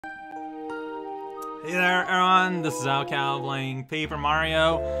Hey there, everyone. This is raocow playing Paper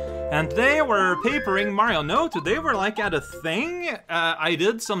Mario, and today we're papering Mario. No, today we're like at a thing. I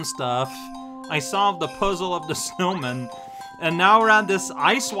did some stuff. I solved the puzzle of the snowman, and now we're at this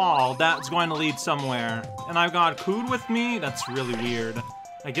ice wall that's going to lead somewhere. And I've got Cood with me. That's really weird.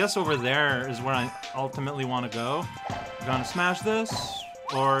 I guess over there is where I ultimately want to go. I'm gonna smash this,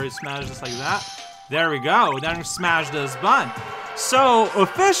 or smash this like that. There we go. Then smash this button. So,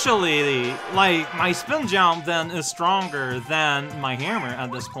 officially, like, my spin jump then is stronger than my hammer at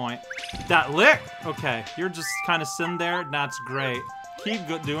this point. That lick? Okay, you're just kind of sitting there. That's great.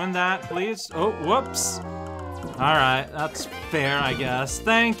 Keep doing that, please. Oh, whoops. Alright, that's fair, I guess.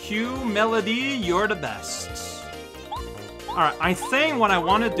 Thank you, Melody. You're the best. Alright, I think what I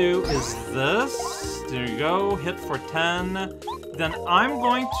want to do is this. There you go. Hit for 10. Then I'm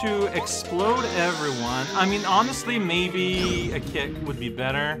going to explode everyone. I mean, honestly, maybe a kick would be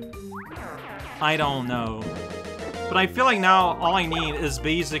better. I don't know. But I feel like now all I need is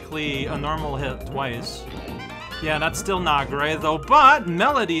basically a normal hit twice. Yeah, that's still not great though, but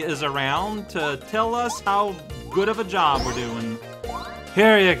Melody is around to tell us how good of a job we're doing.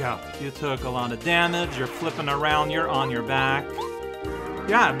 Here you go. You took a lot of damage, you're flipping around, you're on your back.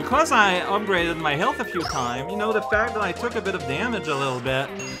 Yeah, because I upgraded my health a few times, you know, the fact that I took a bit of damage a little bit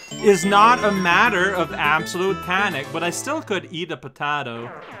is not a matter of absolute panic, but I still could eat a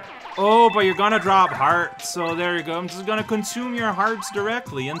potato. Oh, but you're gonna drop hearts, so there you go. I'm just gonna consume your hearts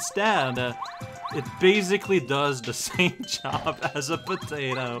directly instead. It basically does the same job as a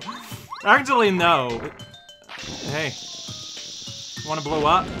potato. Actually, no. Hey. Wanna blow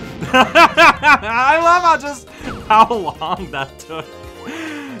up? I love how long that took.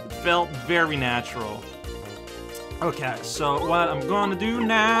 It felt very natural. Okay, so what I'm gonna do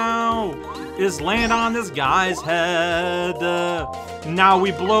now is land on this guy's head. Now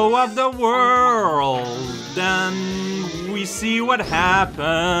we blow up the world. Then we see what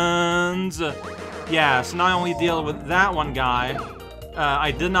happens. Yeah, so now I only deal with that one guy.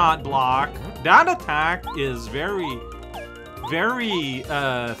 I did not block. That attack is very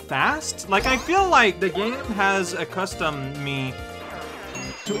fast. Like, I feel like the game has accustomed me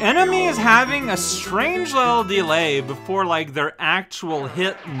to enemies having a strange little delay before, like, their actual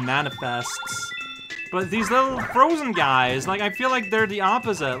hit manifests. But these little frozen guys, like, I feel like they're the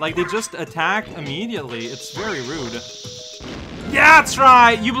opposite. Like, they just attack immediately. It's very rude. Yeah, that's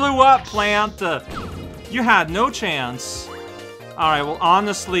right! You blew up, plant! You had no chance. Alright, well,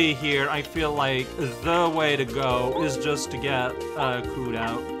 honestly here, I feel like the way to go is just to get Cood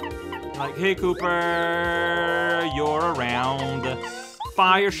out. Like, hey, Cooper, you're around.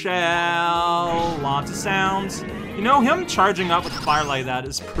 Fire shell, lots of sounds. You know, him charging up with fire like that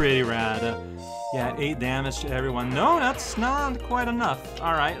is pretty rad. Yeah, 8 damage to everyone. No, that's not quite enough.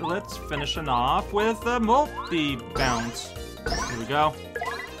 Alright, let's finish it off with a multi-bounce. Here we go.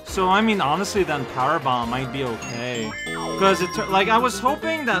 So, I mean, honestly, then Power Bomb might be okay. Because, like, I was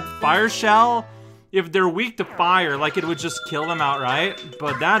hoping that Fire Shell, if they're weak to fire, like, it would just kill them outright.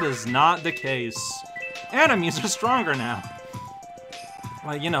 But that is not the case. Enemies are stronger now.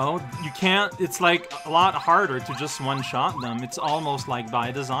 Like, you know, you can't, it's like a lot harder to just one-shot them. It's almost like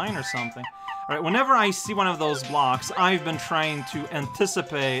by design or something. Alright, whenever I see one of those blocks, I've been trying to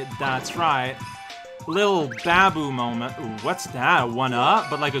anticipate, that's right, little Babu moment. Ooh, what's that? A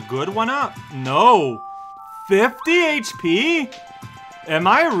 1-up? But like a good 1-up? No! 50 HP? Am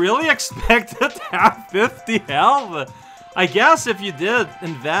I really expected to have 50 health? I guess if you did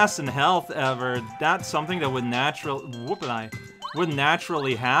invest in health ever, that's something that would naturally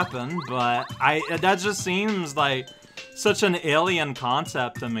happen, but that just seems like such an alien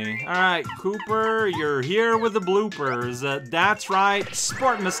concept to me. Alright, Cooper, you're here with the bloopers. That's right,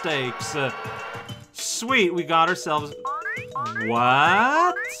 sport mistakes. Sweet, we got ourselves...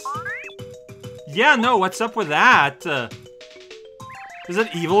 What? Yeah, no, what's up with that? Is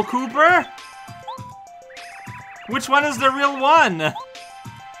it Evil Cooper? Which one is the real one?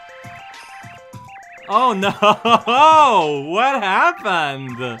 Oh no! What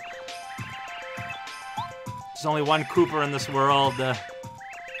happened? There's only one Cooper in this world.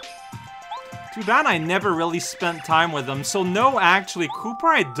 Too bad I never really spent time with him. So no, actually, Cooper,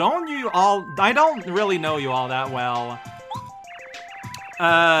 I don't really know you all that well.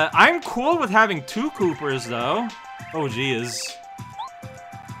 I'm cool with having 2 Coopers though. Oh geez.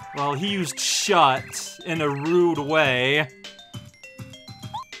 Well, he used shut in a rude way.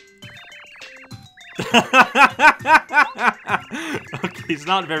 Okay, he's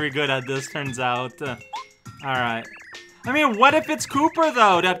not very good at this, turns out. Alright. I mean, what if it's Cooper,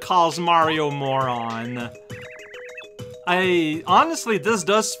 though, that calls Mario moron? Honestly, this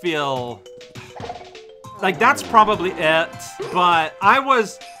does feel Like, that's probably it. But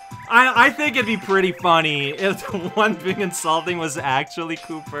I think it'd be pretty funny if the one being insulting was actually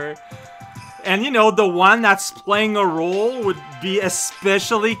Cooper. And, you know, the one that's playing a role would be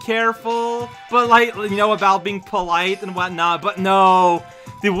especially careful. But, like, you know, about being polite and whatnot. But no,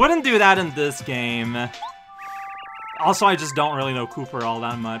 they wouldn't do that in this game. Also, I just don't really know Cooper all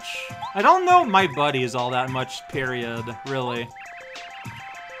that much. I don't know my buddies all that much, period, really.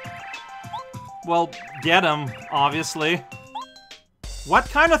 Well, get him, obviously. What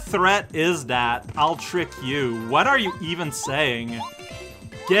kind of threat is that? I'll trick you. What are you even saying?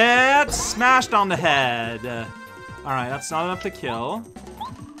 Get smashed on the head. Alright, that's not enough to kill.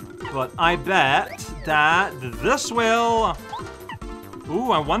 But I bet that this will...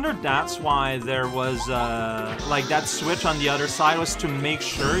 Ooh, I wonder that's why there was, like, that switch on the other side was to make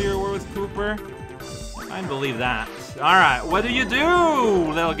sure you were with Cooper. I believe that. Alright, what do,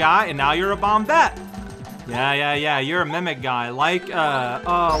 little guy? And now you're a Bombette. Yeah, you're a mimic guy. Like,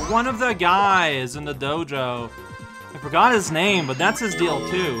 one of the guys in the dojo. I forgot his name, but that's his deal,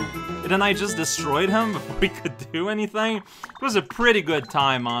 too. And then I just destroyed him before he could do anything. It was a pretty good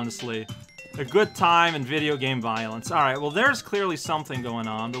time, honestly. A good time in video game violence. Alright, well, there's clearly something going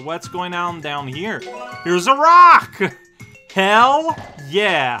on, but what's going on down here? Here's a rock! Hell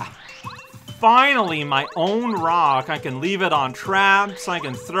yeah! Finally, my own rock. I can leave it on traps, I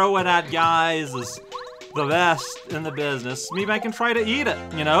can throw it at guys. It's the best in the business. Maybe I can try to eat it,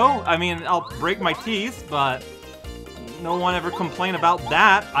 you know? I mean, I'll break my teeth, but no one ever complained about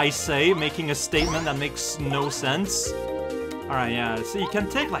that, I say, making a statement that makes no sense. Alright, yeah, so you can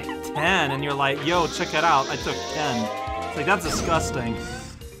take like 10 and you're like, yo, check it out, I took 10. It's like, that's disgusting.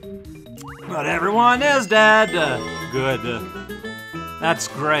 But everyone is dead. Good. That's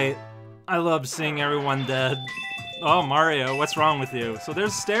great. I love seeing everyone dead. Oh, Mario, what's wrong with you? So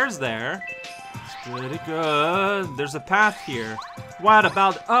there's stairs there. It's pretty good. There's a path here. What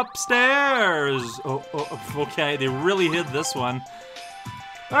about upstairs? Oh, okay, they really hid this one.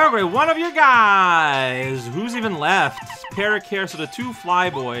 Okay, one of you guys. Who's even left? Peric here, so the two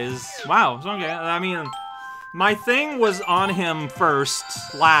Flyboys. Wow, okay. I mean, my thing was on him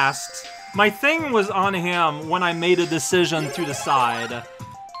last. My thing was on him when I made a decision to decide.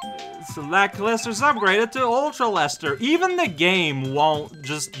 Select Lester's upgraded to Ultra Lester. Even the game won't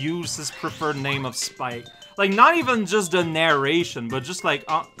just use his preferred name of Spike. Like, not even just the narration, but just like,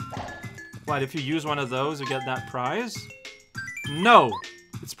 what, if you use one of those, you get that prize? No.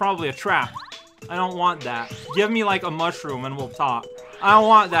 It's probably a trap. I don't want that. Give me like a mushroom and we'll talk. I don't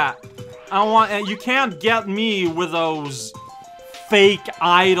want that. I don't want. You can't get me with those fake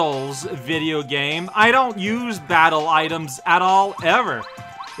idols video game. I don't use battle items at all, ever.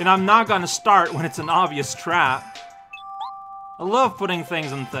 And I'm not gonna start when it's an obvious trap. I love putting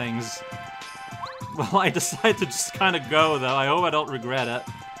things in things. Well, I decided to just kind of go, though. I hope I don't regret it.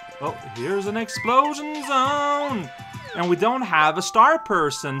 Oh, here's an explosion zone! And we don't have a star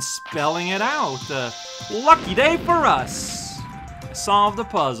person spelling it out. Lucky day for us. Solve the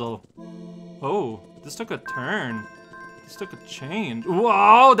puzzle. Oh, this took a turn. This took a change.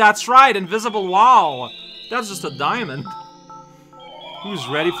 Whoa, that's right, invisible wall. That's just a diamond. Who's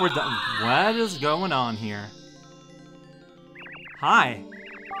ready for that? What is going on here? Hi.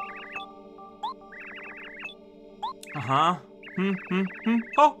 Uh-huh.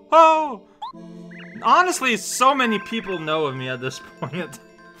 Ho, ho! Honestly, so many people know of me at this point.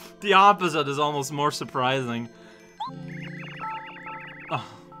 The opposite is almost more surprising. Oh,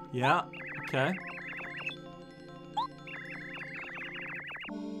 yeah, okay.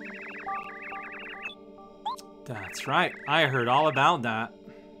 That's right, I heard all about that.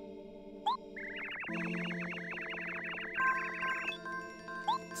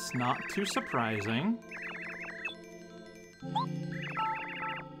 It's not too surprising.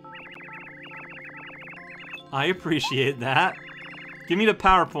 I appreciate that. Give me the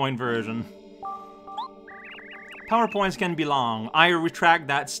PowerPoint version. PowerPoints can be long. I retract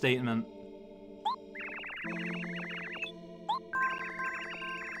that statement.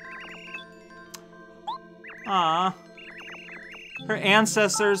 Ah, her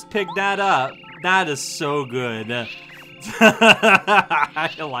ancestors picked that up. That is so good. I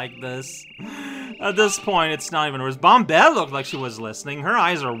like this. At this point, it's not even worse. Bombette looked like she was listening. Her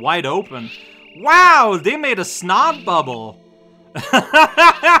eyes are wide open. Wow, they made a snot bubble.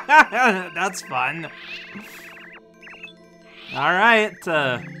 That's fun. Alright,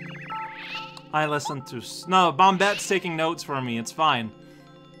 I listen to... No, Bombette's taking notes for me. It's fine.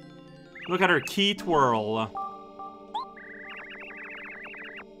 Look at her key twirl.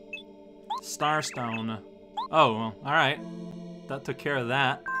 Starstone. Oh, well, alright. That took care of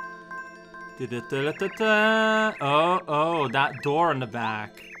that. Oh, that door in the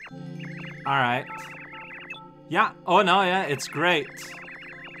back. Alright. Yeah, oh no, yeah, it's great.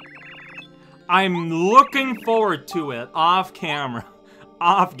 I'm looking forward to it, off camera,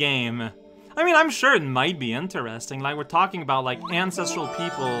 off game. I mean, I'm sure it might be interesting, like we're talking about like ancestral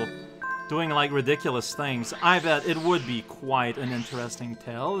people doing like ridiculous things. I bet it would be quite an interesting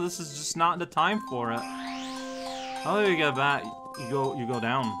tale. This is just not the time for it. How do you get back? You go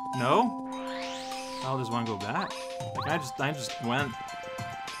down. No? I'll just want to go back. Like I just went.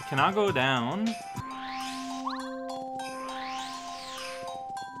 Can I go down?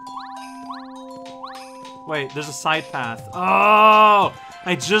 Wait, there's a side path. Oh!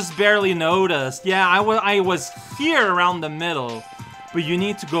 I just barely noticed. Yeah, I was here around the middle. But you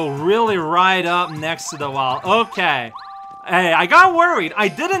need to go really right up next to the wall. Okay. Hey, I got worried. I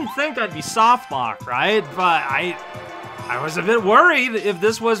didn't think that'd be soft lock, right? But I was a bit worried if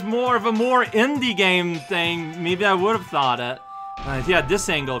this was more of a indie game thing. Maybe I would have thought it. Yeah, this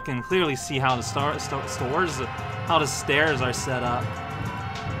angle can clearly see how the stairs are set up.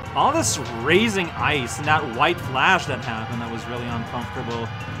 All this raising ice and that white flash that happened, that was really uncomfortable.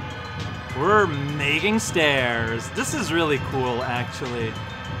 We're making stairs. This is really cool, actually.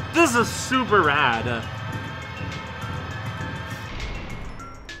 This is super rad.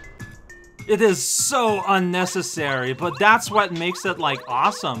 It is so unnecessary, but that's what makes it, like,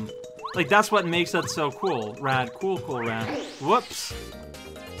 awesome. Like, that's what makes it so cool. Rad, cool, rad. Whoops.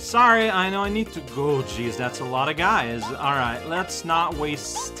 Sorry, I know I need to go. Jeez, that's a lot of guys. Alright, let's not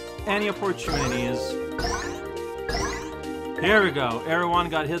waste any opportunities. Here we go. Everyone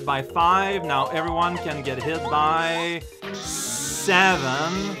got hit by 5. Now everyone can get hit by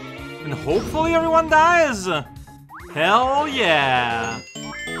 7. And hopefully everyone dies. Hell yeah.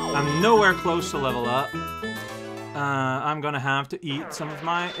 I'm nowhere close to level up. I'm gonna have to eat some of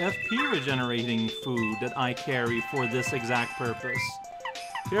my FP regenerating food that I carry for this exact purpose.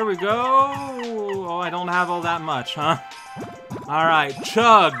 Here we go. Oh, I don't have all that much, huh? Alright,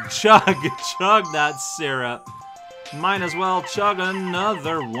 chug that syrup. Might as well chug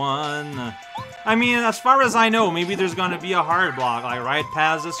another one. I mean, as far as I know, maybe there's gonna be a hard block, like right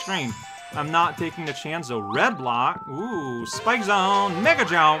past the screen. I'm not taking the chance, though. Red block. Ooh, spike zone, mega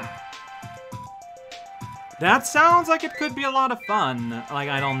jump. That sounds like it could be a lot of fun. Like,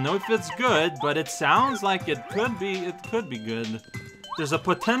 I don't know if it's good, but it sounds like it could be good. There's a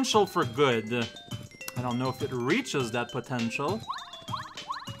potential for good. I don't know if it reaches that potential.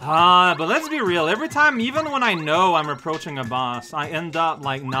 But let's be real. Every time, even when I know I'm approaching a boss, I end up,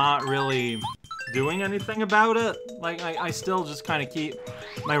 like, not really doing anything about it. Like, I still just kind of keep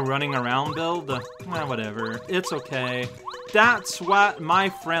my running around build. Whatever. It's okay. That's what my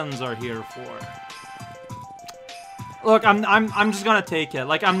friends are here for. Look, I'm just gonna take it.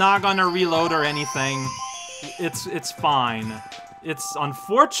 Like, I'm not gonna reload or anything. It's fine. It's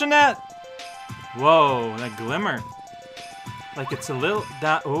unfortunate. Whoa, that glimmer. Like, it's a little...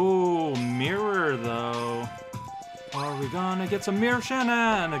 Oh, mirror, though. Are we gonna get some mirror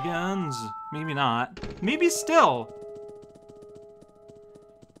shenanigans? Maybe not. Maybe still.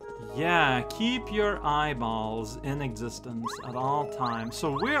 Yeah, keep your eyeballs in existence at all times.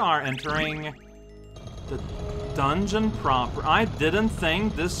 So we are entering the dungeon proper. I didn't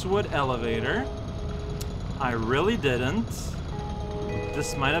think this would elevator. I really didn't.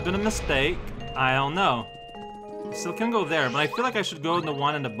 This might have been a mistake. I don't know. Still can go there, but I feel like I should go in the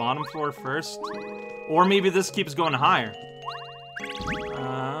one in the bottom floor first. Or maybe this keeps going higher.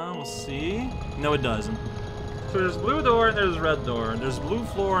 We'll see. No, it doesn't. So there's blue door and there's red door. There's blue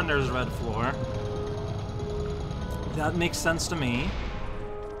floor and there's red floor. That makes sense to me.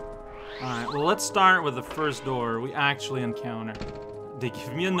 Alright, well, let's start with the first door we actually encounter. They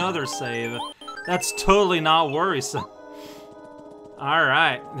give me another save. That's totally not worrisome.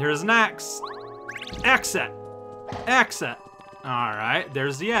 Alright, here's an X. Exit. Exit. Alright,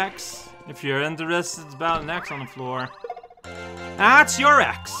 there's the X. If you're interested about an X on the floor. That's your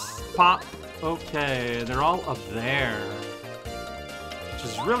X. Pop. Okay, they're all up there. Which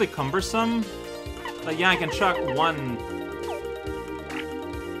is really cumbersome. But yeah, I can chuck one.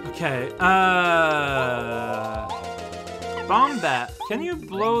 Okay, Bombat. Can you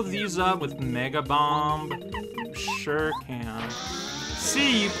blow these up with Mega Bomb? Sure can.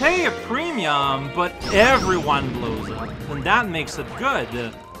 See, you pay a premium, but everyone blows up. And that makes it good.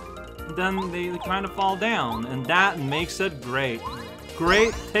 Then they kind of fall down, and that makes it great.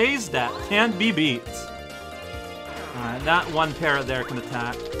 Great taste that can't be beat. Alright, that one parrot there can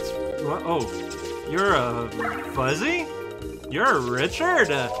attack. Oh, you're a Fuzzy? You're a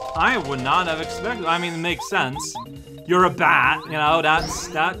Richard? I would not have expected. I mean, it makes sense. you're a bat, you know,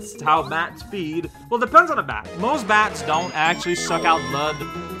 that's how bats feed. Well, it depends on a bat. Most bats don't actually suck out blood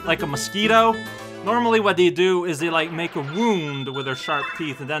like a mosquito. Normally what they do is they like make a wound with their sharp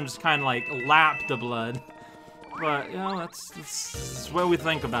teeth and then just kind of like lap the blood. But, you know, that's what we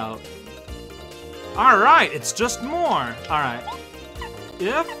think about. Alright, it's just more. Alright.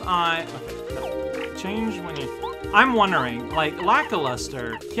 If I... Okay, change when you... I'm wondering, like,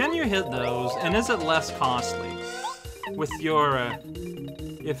 Lackluster, can you hit those, and is it less costly? With your,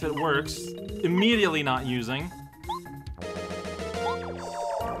 if it works, immediately not using.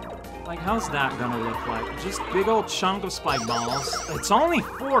 Like, how's that gonna look like? Just big old chunk of spike balls. It's only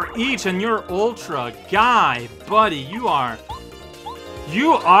 4 each, and you're ultra. Guy, buddy, you are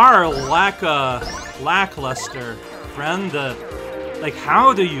lackluster, friend. Like,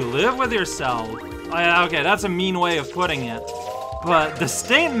 how do you live with yourself? Okay, that's a mean way of putting it. But the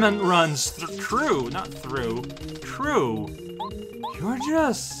statement runs true, not through. True.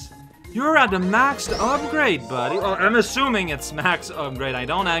 You're at the max upgrade, buddy. Oh, I'm assuming it's max upgrade. I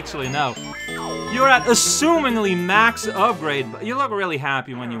don't actually know. You're at assumingly max upgrade, but you look really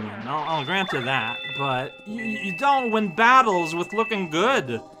happy when you win. I'll grant you that. But you don't win battles with looking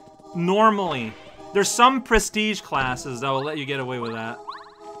good. Normally. There's some prestige classes that will let you get away with that.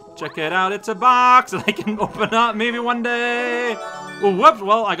 Check it out, it's a box that I can open up maybe one day. Oh, whoops,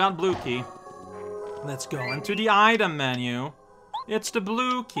 well, I got blue key. Let's go into the item menu. It's the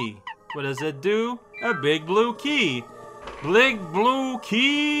blue key. What does it do? A big blue key. Big blue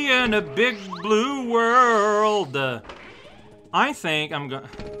key in a big blue world. I think I'm gonna...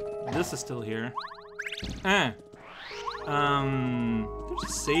 This is still here. There's a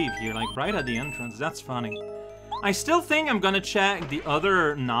save here, like right at the entrance. That's funny. I still think I'm gonna check the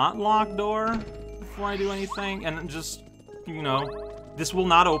other not locked door before I do anything, and just, you know, this will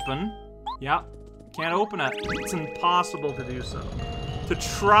not open. Yeah, can't open it. It's impossible to do so. To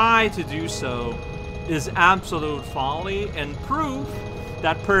try to do so is absolute folly and proof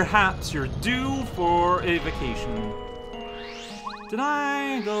that perhaps you're due for a vacation. Did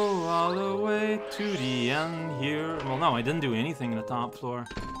I go all the way to the end here? Well, no, I didn't do anything in the top floor.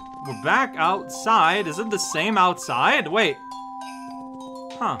 We're back outside. Is it the same outside? Wait.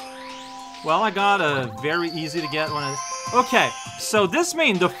 Huh. Well, I got a very easy to get one. Okay, so this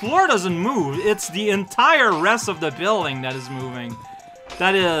means the floor doesn't move. It's the entire rest of the building that is moving.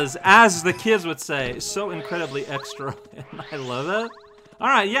 That is, as the kids would say, so incredibly extra. And I love it.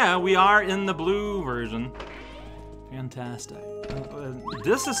 Alright, yeah, we are in the blue version. Fantastic.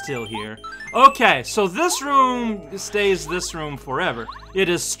 This is still here. Okay, so this room stays this room forever. It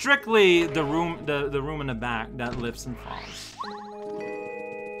is strictly the room in the back that lifts and falls.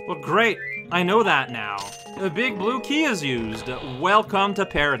 Well, great. I know that now. A big blue key is used. Welcome to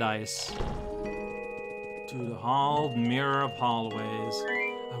paradise. To the hall mirror of hallways.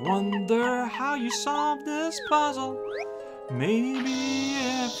 I wonder how you solved this puzzle. Maybe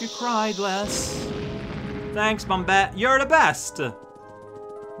if you cried less. Thanks, Bombette. You're the best.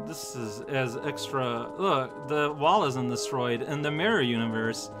 This is as extra. Look, the wall isn't destroyed in the mirror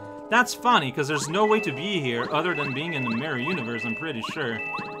universe. That's funny, because there's no way to be here other than being in the mirror universe, I'm pretty sure.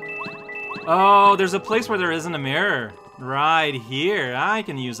 Oh, there's a place where there isn't a mirror. Right here. I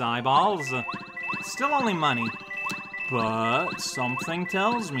can use eyeballs. Still only money. But something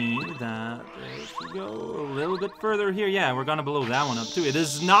tells me that if we go a little bit further here, yeah, we're gonna blow that one up too. It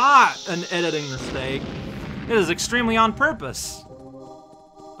is not an editing mistake. It is extremely on purpose.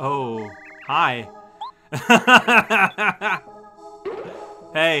 Oh, hi.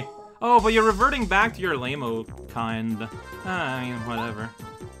 Hey. Oh, but you're reverting back to your lame-o kind. I mean, whatever.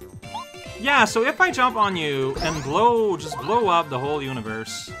 Yeah, so if I jump on you and just blow up the whole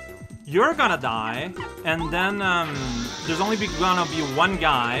universe, you're gonna die, and then there's only gonna be one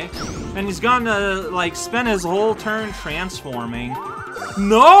guy, and he's gonna like spend his whole turn transforming.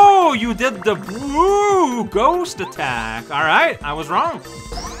 No, you did the woo ghost attack. All right, I was wrong.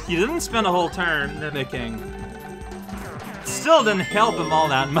 You didn't spend a whole turn mimicking. Still didn't help him all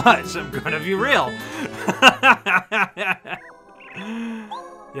that much. I'm gonna be real.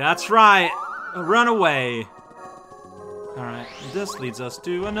 Yeah, that's right. Run away. Alright, this leads us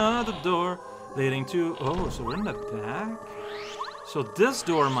to another door leading to... Oh, so we're in the back? So this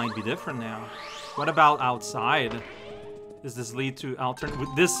door might be different now. What about outside? Does this lead to alternate...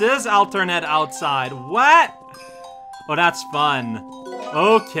 This is alternate outside. What? Oh, that's fun.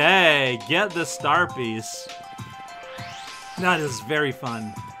 Okay, get the star piece. That is very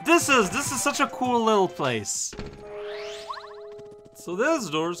fun. This is such a cool little place. So this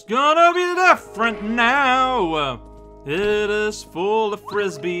door's gonna be different now. It is full of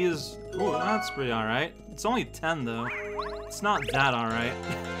frisbees Ooh, that's pretty alright. It's only 10 though. It's not that alright.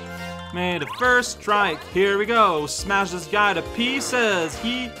 Made a first strike. Here we go. Smash this guy to pieces.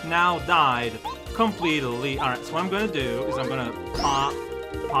 He now died completely. Alright, so what I'm gonna do is I'm gonna pop,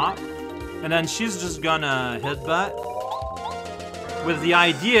 pop, and then she's just gonna headbutt with the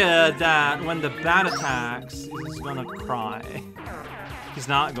idea that when the bat attacks, he's gonna cry. He's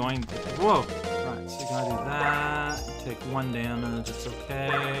not going to. Whoa! Alright, so you gotta do that. Take 1 damage, it's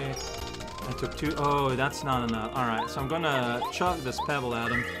okay. I took 2. Oh, that's not enough. Alright, so I'm gonna chuck this pebble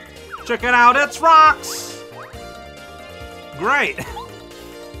at him. Check it out, it's rocks! Great!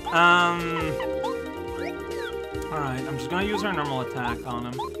 Alright, I'm just gonna use our normal attack on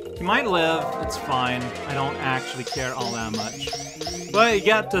him. He might live, it's fine. I don't actually care all that much. But you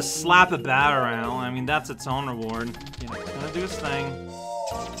get to slap a bat around. I mean, that's its own reward. You know, he's gonna do his thing.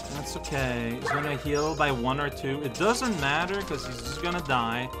 That's okay. He's gonna heal by 1 or 2. It doesn't matter, because he's just gonna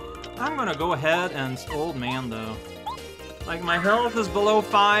die. I'm gonna go ahead and... Old man, though. Like, my health is below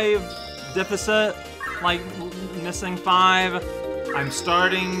 5 deficit. Like, missing 5. I'm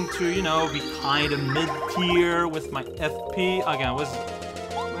starting to, you know, be kind of mid-tier with my FP. Again,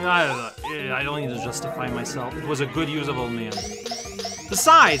 I don't need to justify myself. It was a good use of Old Man.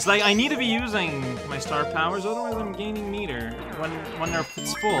 Besides, like, I need to be using my star powers, otherwise I'm gaining meter when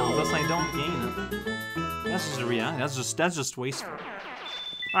it's full, thus I don't gain it. That's just a reality. That's just wasteful.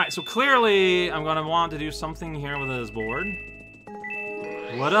 Alright, so clearly I'm gonna want to do something here with this board.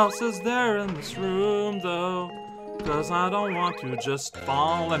 What else is there in this room, though? Cause I don't want to just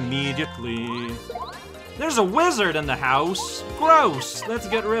fall immediately. There's a wizard in the house. Gross. Let's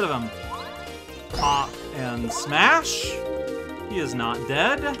get rid of him. Pop and smash. He is not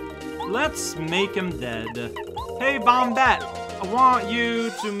dead. Let's make him dead. Hey, Bombette, I want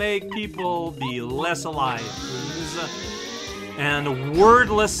you to make people be less alive, please. And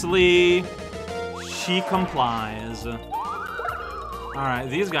wordlessly, she complies. Alright,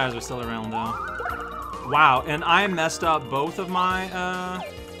 these guys are still around, though. Wow, and I messed up both of my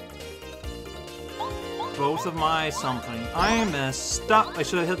something. I messed up. I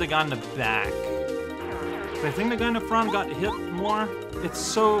should have hit the guy in the back. I think the guy in the front got hit more.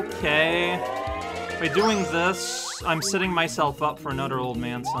 It's okay. By doing this, I'm setting myself up for another old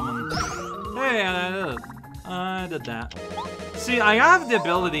man summon. Hey, I did that. See, I have the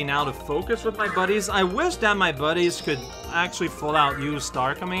ability now to focus with my buddies. I wish that my buddies could actually full out use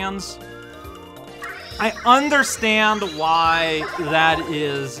star commands. I understand why that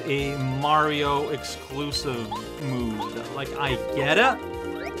is a Mario exclusive move. Like, I get it.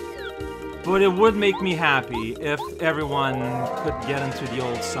 But it would make me happy if everyone could get into the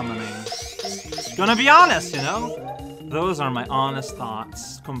old summoning. Gonna be honest, you know? Those are my honest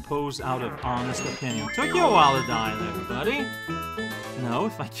thoughts, composed out of honest opinion. Took you a while to die there, buddy. No,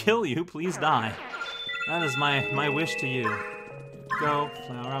 if I kill you, please die. That is my wish to you. Go,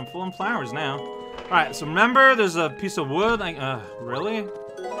 flower. I'm full of flowers now. Alright, so remember, there's a piece of wood. Really?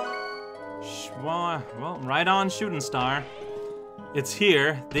 Well, right on, Shooting Star. It's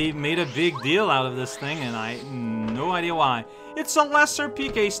here. They made a big deal out of this thing, and I no idea why. It's a lesser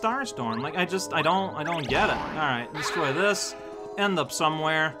PK Starstorm. Like, I don't get it. Alright, destroy this. End up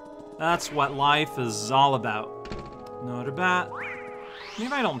somewhere. That's what life is all about. Another bat.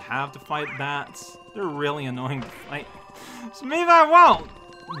 Maybe I don't have to fight bats. They're really annoying to fight. So maybe I won't.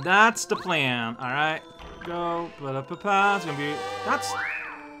 That's the plan. Alright. Go. Ba-da-pa-pa. It's gonna be... That's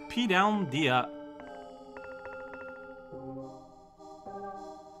P down, D up.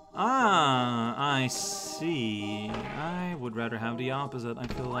 Ah, I see. I would rather have the opposite, I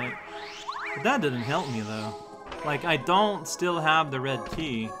feel like. But that didn't help me, though. Like, I don't still have the red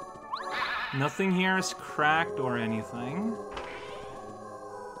key. Nothing here is cracked or anything.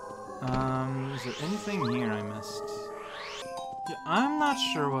 Is there anything here I missed? Yeah, I'm not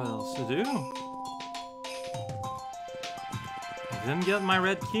sure what else to do. I didn't get my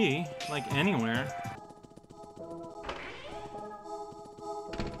red key, like, anywhere.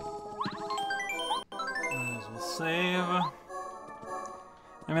 Save. I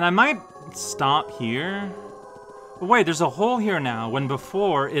mean, I might stop here. But wait, there's a hole here now, when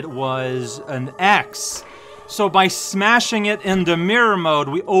before it was an X. So by smashing it into mirror mode,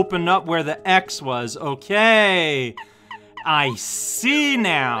 we opened up where the X was. Okay. I see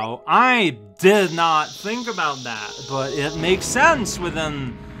now. I did not think about that, but it makes sense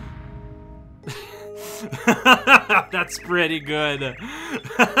within... That's pretty good.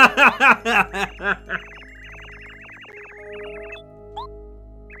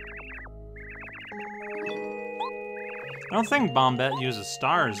 I don't think Bombette uses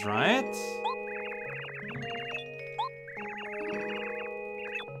stars, right?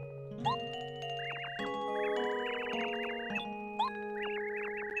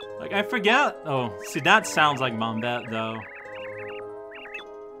 Like, I forget. Oh, see, that sounds like Bombette, though.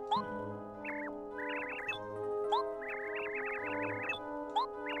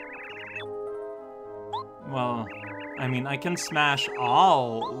 Well, I mean, I can smash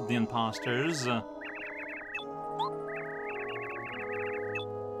all the imposters.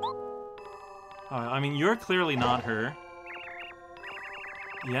 I mean, you're clearly not her.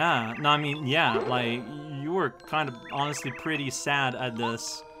 Yeah, no, I mean, yeah, like, you were kind of honestly pretty sad at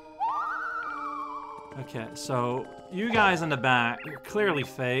this. Okay, so, you guys in the back, you're clearly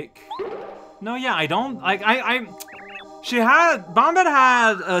fake. No, yeah, I don't, like, Bombette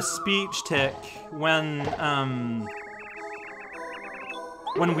had a speech tick when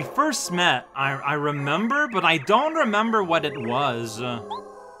we first met. I remember, but I don't remember what it was.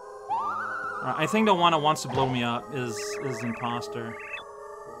 I think the one that wants to blow me up is imposter.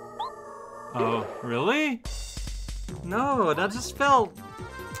 Oh, really? No, that just felt...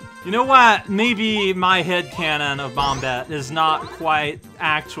 You know what? Maybe my headcanon of Bombette is not quite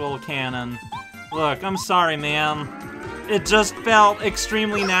actual canon. Look, I'm sorry, man. It just felt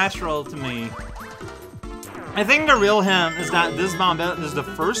extremely natural to me. I think the real hint is that this Bombette is the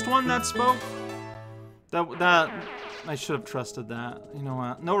first one that spoke. That I should have trusted that. You know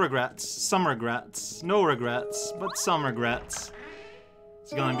what? No regrets. Some regrets. No regrets, but some regrets.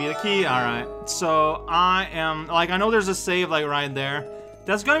 It's gonna be the key. Alright. So I am like, I know there's a save like right there.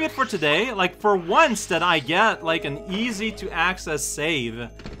 That's gonna be it for today. Like, for once that I get like an easy to access save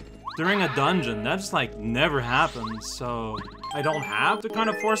during a dungeon. That just like never happens. So I don't have to kind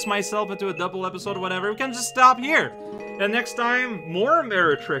of force myself into a double episode or whatever. We can just stop here. And next time, more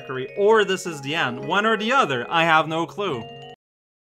mirror trickery, or this is the end. One or the other, I have no clue.